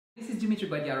This is Dmitry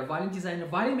Badiarov, violin designer,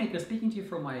 violin maker, speaking to you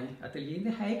from my atelier in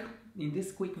The Hague. In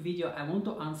this quick video, I want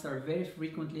to answer a very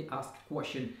frequently asked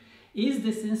question. Is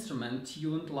this instrument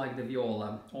tuned like the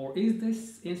viola? Or is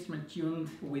this instrument tuned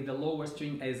with the lower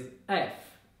string as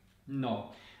F?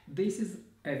 No. This is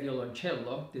a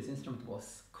violoncello. This instrument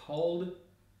was called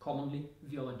commonly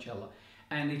violoncello.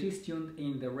 And it is tuned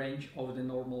in the range of the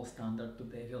normal standard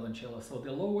today violoncello. So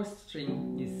the lowest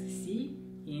string is C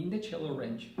in the cello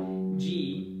range,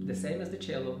 G the same as the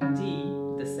cello, D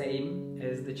the same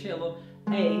as the cello,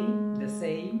 A the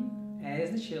same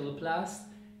as the cello, plus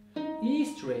E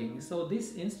string. So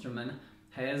this instrument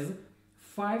has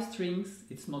 5 strings.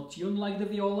 It's not tuned like the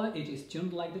viola, it is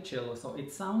tuned like the cello. So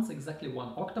it sounds exactly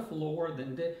 1 octave lower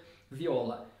than the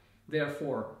viola.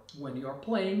 Therefore, when you are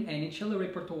playing any cello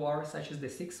repertoire, such as the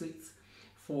 6 suites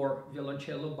for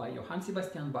violoncello by Johann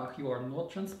Sebastian Bach, you are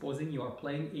not transposing, you are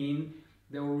playing in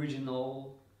the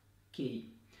original key.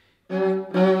 So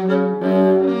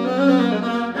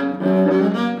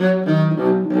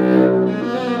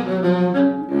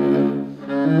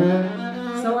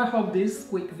I hope this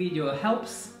quick video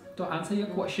helps to answer your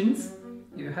questions.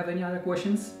 If you have any other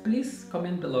questions, please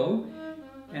comment below,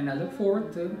 and I look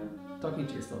forward to talking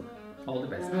to you soon. All the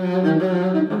best.